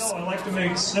 years. Snow, I like to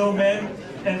make snowmen,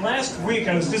 and last week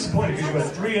I was disappointed because you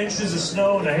had 3 inches of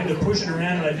snow and I had to push it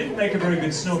around and I didn't make a very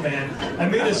good snowman. I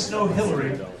made a snow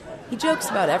Hillary. He jokes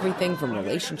about everything from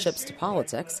relationships to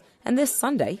politics, and this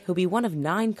Sunday he'll be one of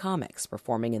 9 comics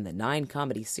performing in the 9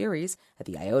 Comedy Series at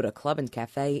the Iota Club and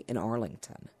Cafe in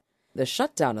Arlington. The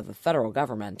shutdown of the federal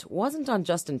government wasn't on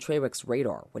Justin Trawick's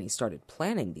radar when he started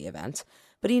planning the event,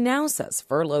 but he now says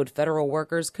furloughed federal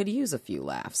workers could use a few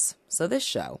laughs, so this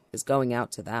show is going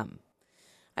out to them.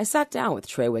 I sat down with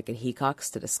Trawick and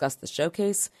Hecox to discuss the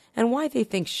showcase and why they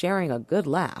think sharing a good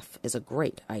laugh is a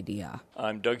great idea.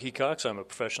 I'm Doug Hecox. I'm a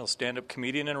professional stand-up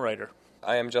comedian and writer.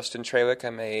 I am Justin Trawick.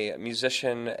 I'm a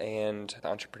musician and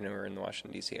entrepreneur in the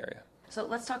Washington, D.C. area. So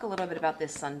let's talk a little bit about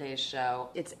this Sunday's show.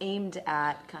 It's aimed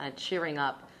at kind of cheering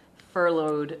up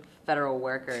furloughed federal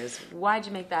workers. Why'd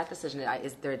you make that decision?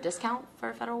 Is there a discount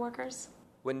for federal workers?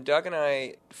 When Doug and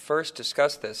I first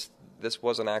discussed this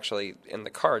wasn't actually in the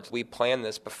cards. We planned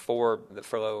this before the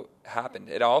furlough happened.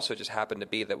 It also just happened to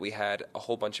be that we had a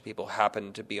whole bunch of people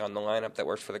happen to be on the lineup that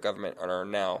works for the government and are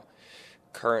now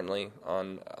currently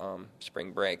on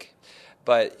spring break.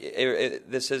 But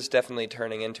this is definitely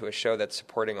turning into a show that's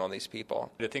supporting all these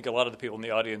people. I think a lot of the people in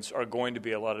the audience are going to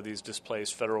be a lot of these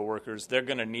displaced federal workers. They're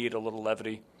going to need a little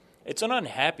levity. It's an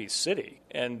unhappy city,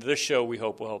 and this show, we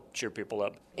hope, will help cheer people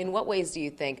up. In what ways do you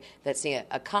think that seeing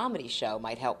a comedy show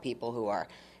might help people who are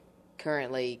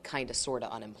currently kind of sort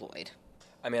of unemployed?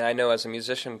 I mean, I know as a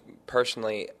musician,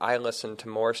 personally, I listen to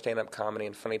more stand-up comedy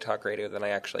and funny talk radio than I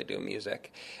actually do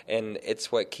music. And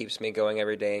it's what keeps me going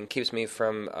every day and keeps me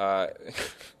from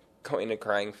going to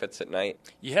crying fits at night.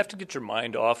 You have to get your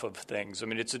mind off of things. I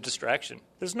mean, it's a distraction.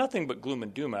 There's nothing but gloom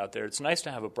and doom out there. It's nice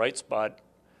to have a bright spot,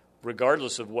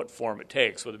 regardless of what form it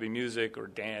takes, whether it be music or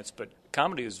dance. But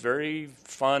comedy is very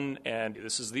fun, and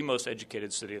this is the most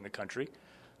educated city in the country.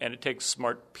 And it takes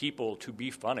smart people to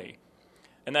be funny.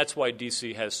 And that's why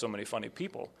D.C. has so many funny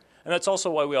people. And that's also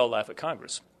why we all laugh at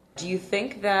Congress. Do you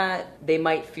think that they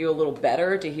might feel a little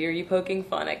better to hear you poking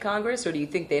fun at Congress, or do you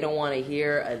think they don't want to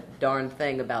hear a darn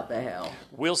thing about the Hill?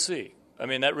 We'll see. I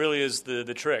mean, that really is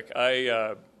the trick.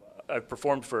 I've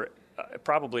performed for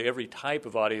probably every type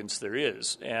of audience there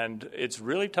is, and it's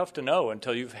really tough to know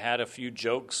until you've had a few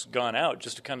jokes gone out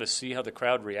just to kind of see how the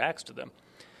crowd reacts to them.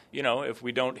 You know, if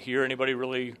we don't hear anybody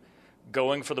really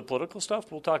going for the political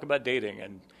stuff, we'll talk about dating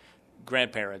and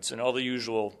grandparents and all the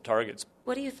usual targets.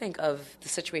 What do you think of the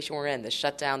situation we're in, the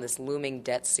shutdown, this looming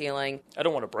debt ceiling? I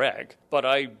don't want to brag, but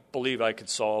I believe I could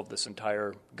solve this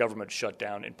entire government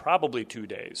shutdown in probably 2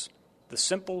 days. The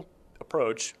simple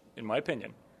approach, in my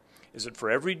opinion, is that for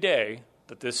every day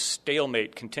that this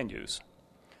stalemate continues,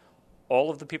 all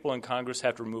of the people in Congress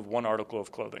have to remove one article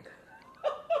of clothing.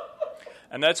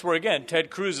 And that's where, again, Ted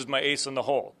Cruz is my ace in the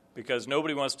hole, because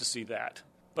nobody wants to see that.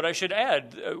 But I should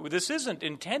add, this isn't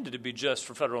intended to be just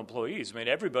for federal employees. I mean,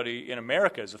 everybody in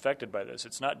America is affected by this.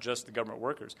 It's not just the government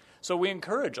workers. So we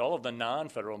encourage all of the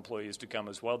non-federal employees to come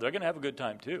as well. They're going to have a good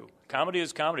time, too. Comedy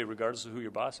is comedy, regardless of who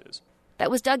your boss is.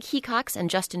 That was Doug Hecox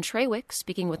and Justin Trawick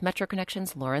speaking with Metro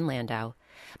Connection's Lauren Landau.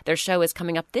 Their show is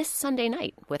coming up this Sunday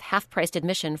night with half-priced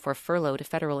admission for furloughed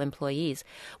federal employees.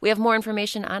 We have more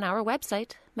information on our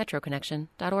website,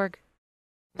 metroconnection.org.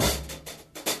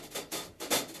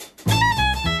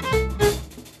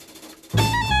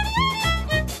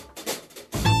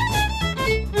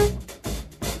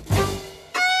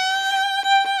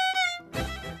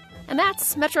 And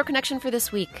that's Metro Connection for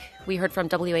this week. We heard from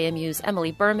WAMU's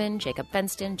Emily Berman, Jacob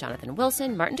Benston, Jonathan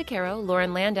Wilson, Martin DeCaro,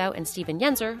 Lauren Landau, and Stephen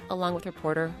Yenzer, along with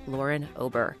reporter Lauren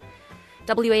Ober.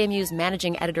 WAMU's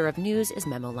managing editor of news is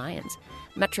Memo Lyons.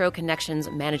 Metro Connection's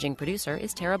managing producer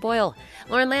is Tara Boyle.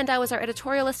 Lauren Landau is our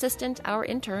editorial assistant. Our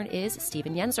intern is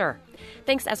Stephen Yenzer.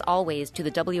 Thanks, as always, to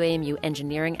the WAMU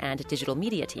engineering and digital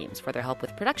media teams for their help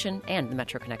with production and the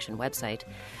Metro Connection website.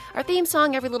 Our theme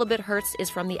song, Every Little Bit Hurts, is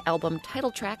from the album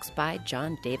Title Tracks by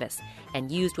John Davis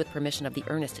and used with permission of the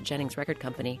Ernest Jennings Record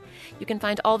Company. You can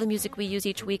find all the music we use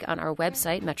each week on our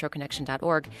website,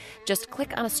 metroconnection.org. Just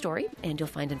click on a story and you'll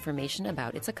find information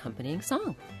about its accompanying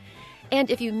song. And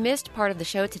if you missed part of the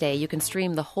show today, you can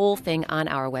stream the whole thing on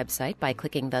our website by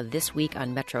clicking the This Week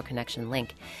on Metro Connection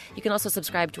link. You can also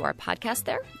subscribe to our podcast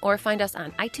there or find us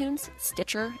on iTunes,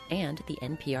 Stitcher, and the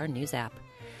NPR News app.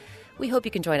 We hope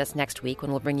you can join us next week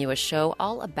when we'll bring you a show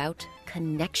all about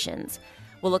connections.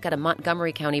 We'll look at a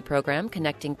Montgomery County program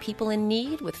connecting people in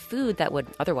need with food that would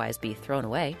otherwise be thrown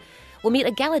away. We'll meet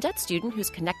a Gallaudet student who's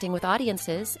connecting with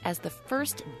audiences as the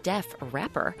first deaf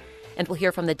rapper. And we'll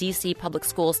hear from the D.C. public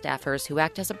school staffers who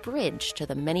act as a bridge to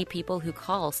the many people who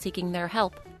call seeking their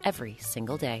help every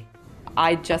single day.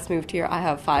 I just moved here. I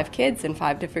have 5 kids in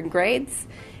 5 different grades,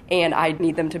 and I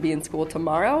need them to be in school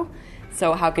tomorrow.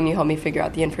 So how can you help me figure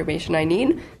out the information I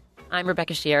need? I'm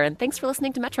Rebecca Shear, and thanks for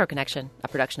listening to Metro Connection, a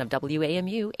production of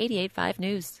WAMU 88.5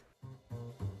 News.